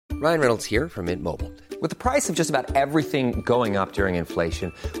Ryan Reynolds here from Mint Mobile. With the price of just about everything going up during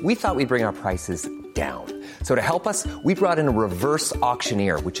inflation, we thought we'd bring our prices down. So to help us, we brought in a reverse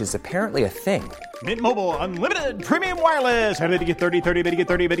auctioneer, which is apparently a thing. Mint Mobile Unlimited Premium Wireless. How to get 30, 30, bit to get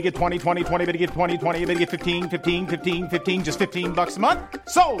 30, bit to get 20, 20, 20, bit to get 20, 20, bit to get 15, 15, 15, 15, just $15 a month?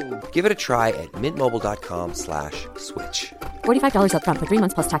 Sold! Give it a try at mintmobile.com/switch. $45 up front for 3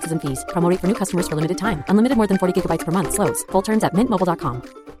 months plus taxes and fees. Promo rate for new customers for limited time. Unlimited more than 40 gigabytes per month. Slows full terms at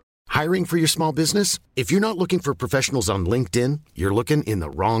mintmobile.com. Hiring for your small business? If you're not looking for professionals on LinkedIn, you're looking in the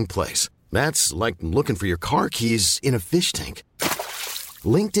wrong place. That's like looking for your car keys in a fish tank.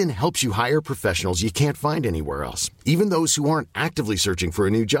 LinkedIn helps you hire professionals you can't find anywhere else, even those who aren't actively searching for a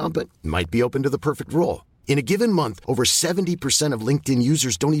new job but might be open to the perfect role. In a given month, over 70% of LinkedIn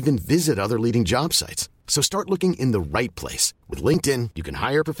users don't even visit other leading job sites. So start looking in the right place. With LinkedIn, you can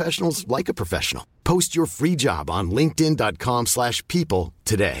hire professionals like a professional. Post your free job on linkedin.com/people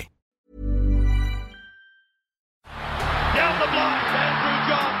today. Down the block, Andrew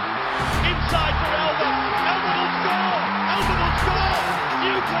John. Inside for Albert. Albert will score. Albert will score.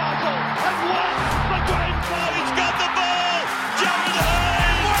 Newcastle have won the grand final. He's got the ball. Jared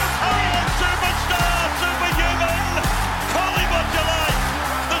Hayes. Oh, superstar, superhuman. Call him what you like.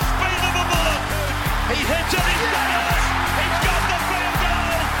 The speed of a bullet. He hits it. He's got it. He's got the field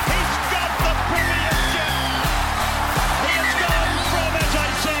goal. He's got the premiership. He has gone from, as I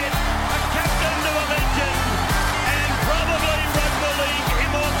said, a captain to a legend. And probably rugby league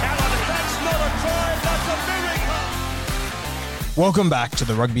immortality. That's not a try. That's a miracle. Welcome back to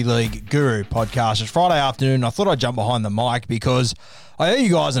the Rugby League Guru podcast. It's Friday afternoon. I thought I'd jump behind the mic because I owe you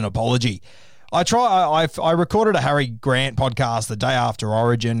guys an apology. I recorded a Harry Grant podcast the day after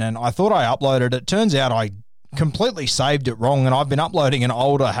Origin, and I thought I uploaded it. Turns out I completely saved it wrong, and I've been uploading an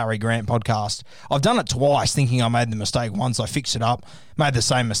older Harry Grant podcast. I've done it twice, thinking I made the mistake once. I fixed it up, made the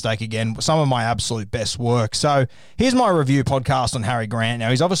same mistake again. Some of my absolute best work. So here's my review podcast on Harry Grant. Now,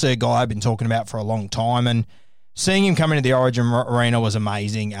 he's obviously a guy I've been talking about for a long time, and seeing him come into the Origin arena was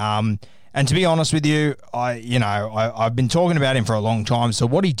amazing. And to be honest with you, I've been talking about him for a long time, so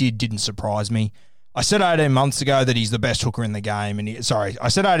what he didn't surprise me. I said 18 months ago that he's the best hooker in the game, and I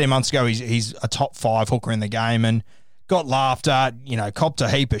said 18 months ago he's a top 5 hooker in the game, and got laughed at, copped a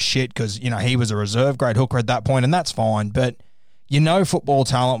heap of shit because, he was a reserve grade hooker at that point, and that's fine, but football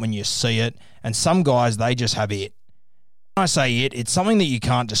talent when you see it, and some guys, they just have it. When I say it's something that you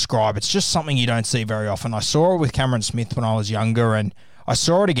can't describe. It's just something you don't see very often. I saw it with Cameron Smith when I was younger, and I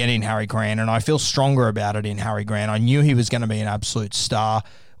saw it again in Harry Grant, and I feel stronger about it in Harry Grant. I knew he was going to be an absolute star.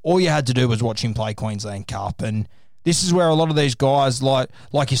 All you had to do was watch him play Queensland Cup, and this is where a lot of these guys, like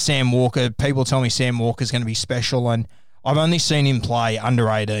your Sam Walker, people tell me Sam Walker's going to be special, and I've only seen him play under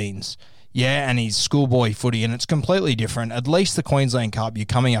 18s. Yeah, and he's schoolboy footy, and it's completely different. At least the Queensland Cup, you're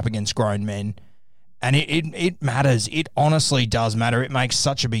coming up against grown men. And it matters. It honestly does matter. It makes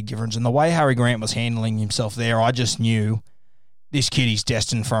such a big difference. And the way Harry Grant was handling himself there, I just knew this kid is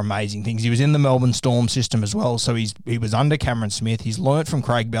destined for amazing things. He was in the Melbourne Storm system as well, so he was under Cameron Smith. He's learnt from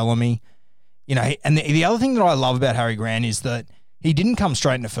Craig Bellamy. And the other thing that I love about Harry Grant is that he didn't come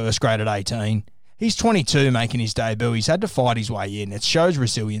straight into first grade at 18. He's 22 making his debut. He's had to fight his way in. It shows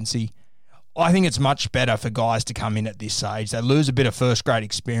resiliency. I think it's much better for guys to come in at this age. They lose a bit of first grade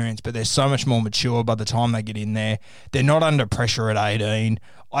experience, but they're so much more mature by the time they get in there. They're not under pressure at 18.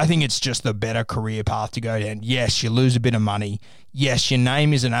 I think it's just the better career path to go down. Yes, you lose a bit of money. Yes, your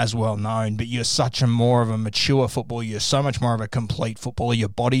name isn't as well known, but you're such a more of a mature footballer. You're so much more of a complete footballer. Your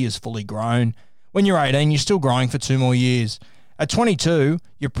body is fully grown. When you're 18, you're still growing for 2 more years. At 22,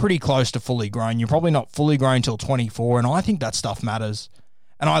 you're pretty close to fully grown. You're probably not fully grown till 24, and I think that stuff matters.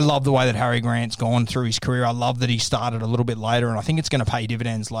 And I love the way that Harry Grant's gone through his career. I love that he started a little bit later, and I think it's going to pay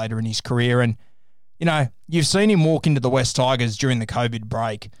dividends later in his career. And, you've seen him walk into the West Tigers during the COVID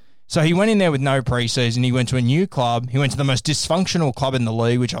break. So he went in there with no preseason. He went to a new club. He went to the most dysfunctional club in the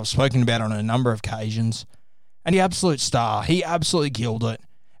league, which I've spoken about on a number of occasions. And the absolute star. He absolutely killed it.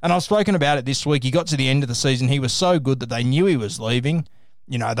 And I've spoken about it this week. He got to the end of the season. He was so good that they knew he was leaving.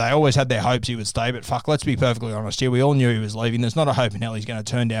 They always had their hopes he would stay, but fuck, let's be perfectly honest here. We all knew he was leaving. There's not a hope in hell he's going to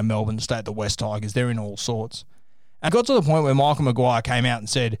turn down Melbourne to stay at the West Tigers. They're in all sorts. And it got to the point where Michael Maguire came out and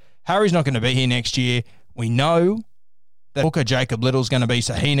said, Harry's not going to be here next year. We know that hooker Jacob Little's going to be,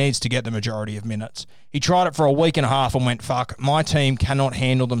 so he needs to get the majority of minutes. He tried it for a week and a half and went, fuck, my team cannot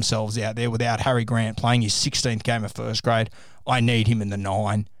handle themselves out there without Harry Grant playing his 16th game of first grade. I need him in the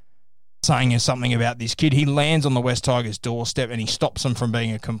 9. Saying something about this kid. He lands on the West Tigers' doorstep and he stops them from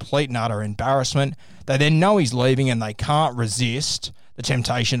being a complete and utter embarrassment. They then know he's leaving and they can't resist the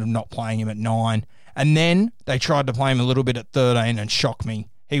temptation of not playing him at 9. And then they tried to play him a little bit at 13 and shock me.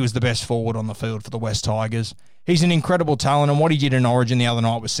 he was the best forward on the field for the West Tigers. He's an incredible talent, and what he did in Origin the other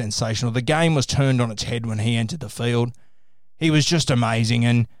night was sensational. The game was turned on its head when he entered the field. He was just amazing,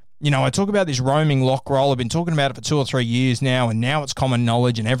 and I talk about this roaming lock role. I've been talking about it for 2 or 3 years now, and now it's common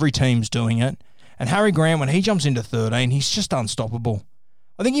knowledge, and every team's doing it. And Harry Grant, when he jumps into 13, he's just unstoppable.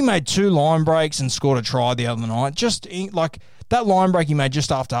 I think he made 2 line breaks and scored a try the other night. Just like that line break he made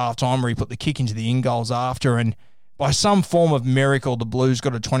just after halftime where he put the kick into the in goals after, and by some form of miracle, the Blues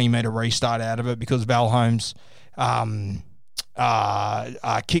got a 20-metre restart out of it because Val Holmes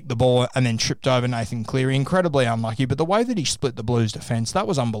kicked the ball and then tripped over Nathan Cleary. Incredibly unlucky, but the way that he split the Blues defence, that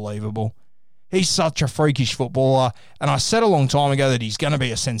was unbelievable. He's such a freakish footballer, and I said a long time ago that he's going to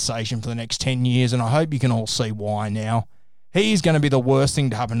be a sensation for the next 10 years, and I hope you can all see why now. He is going to be the worst thing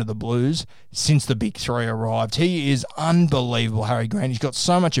to happen to the Blues since the Big Three arrived. He is unbelievable, Harry Grant. He's got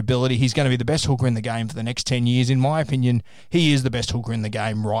so much ability. He's going to be the best hooker in the game for the next 10 years. In my opinion, he is the best hooker in the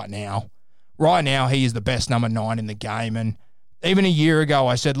game right now. Right now, he is the best number 9 in the game. And even a year ago,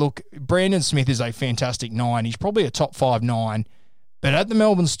 I said, look, Brandon Smith is a fantastic 9. He's probably a top 5 9. But at the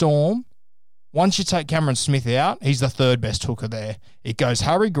Melbourne Storm, once you take Cameron Smith out, he's the 3rd best hooker there. It goes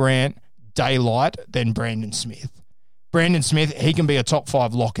Harry Grant, Daylight, then Brandon Smith. Brandon Smith, he can be a top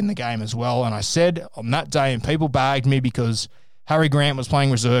 5 lock in the game as well. And I said on that day, and people bagged me because Harry Grant was playing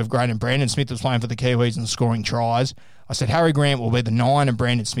reserve grade and Brandon Smith was playing for the Kiwis and scoring tries. I said Harry Grant will be the 9 and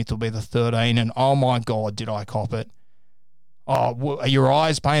Brandon Smith will be the 13. And oh my God, did I cop it. Oh, are your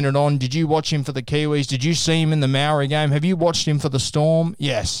eyes painted on? Did you watch him for the Kiwis? Did you see him in the Maori game? Have you watched him for the Storm?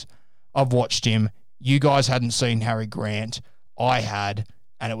 Yes, I've watched him. You guys hadn't seen Harry Grant. I had,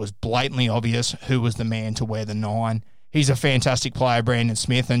 and it was blatantly obvious who was the man to wear the 9. He's a fantastic player, Brandon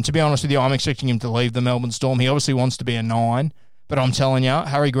Smith, and to be honest with you, I'm expecting him to leave the Melbourne Storm. He obviously wants to be a 9, but I'm telling you,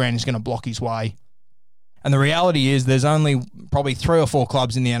 Harry Grant is going to block his way. And the reality is there's only probably 3 or 4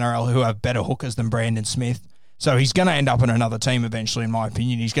 clubs in the NRL who have better hookers than Brandon Smith. So he's going to end up in another team eventually, in my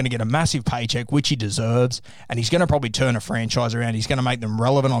opinion. He's going to get a massive paycheck, which he deserves, and he's going to probably turn a franchise around. He's going to make them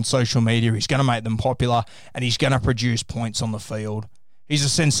relevant on social media. He's going to make them popular, and he's going to produce points on the field. He's a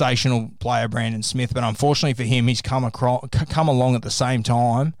sensational player, Brandon Smith, but unfortunately for him, he's come along at the same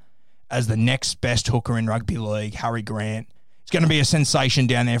time as the next best hooker in rugby league, Harry Grant. He's going to be a sensation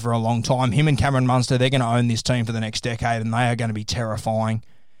down there for a long time. Him and Cameron Munster, they're going to own this team for the next decade, and they are going to be terrifying.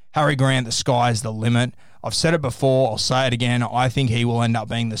 Harry Grant, the sky's the limit. I've said it before, I'll say it again. I think he will end up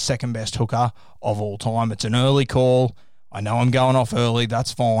being the 2nd best hooker of all time. It's an early call. I know I'm going off early,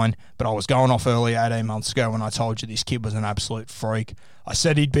 that's fine, but I was going off early 18 months ago when I told you this kid was an absolute freak. I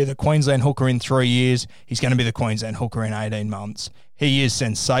said he'd be the Queensland hooker in 3 years. He's going to be the Queensland hooker in 18 months. He is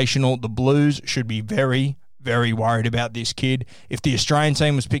sensational. The Blues should be very, very worried about this kid. If the Australian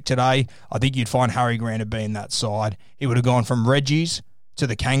team was picked today, I think you'd find Harry Grant to be in that side. He would have gone from Reggie's to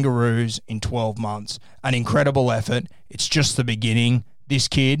the Kangaroos in 12 months. An incredible effort. It's just the beginning. This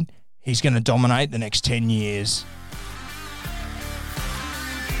kid, he's going to dominate the next 10 years.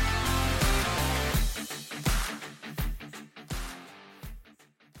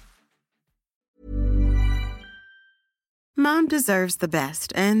 Mom deserves the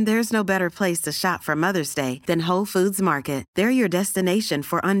best, and there's no better place to shop for Mother's Day than Whole Foods Market. They're your destination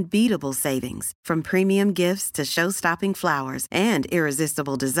for unbeatable savings, from premium gifts to show-stopping flowers and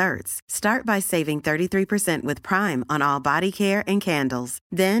irresistible desserts. Start by saving 33% with Prime on all body care and candles.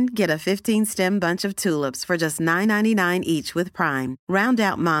 Then get a 15-stem bunch of tulips for just $9.99 each with Prime. Round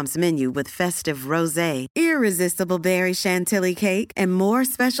out Mom's menu with festive rosé, irresistible berry chantilly cake, and more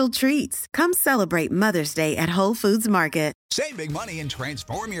special treats. Come celebrate Mother's Day at Whole Foods Market. Save big money and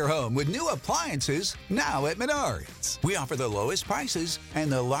transform your home with new appliances now at Menards. We offer the lowest prices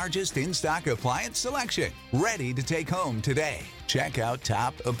and the largest in-stock appliance selection. Ready to take home today. Check out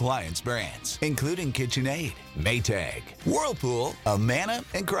top appliance brands, including KitchenAid, Maytag, Whirlpool, Amana,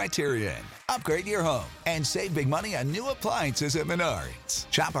 and Criterion. Upgrade your home and save big money on new appliances at Menards.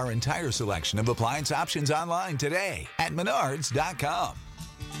 Shop our entire selection of appliance options online today at Menards.com.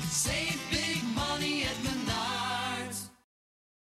 Save big money at Menards.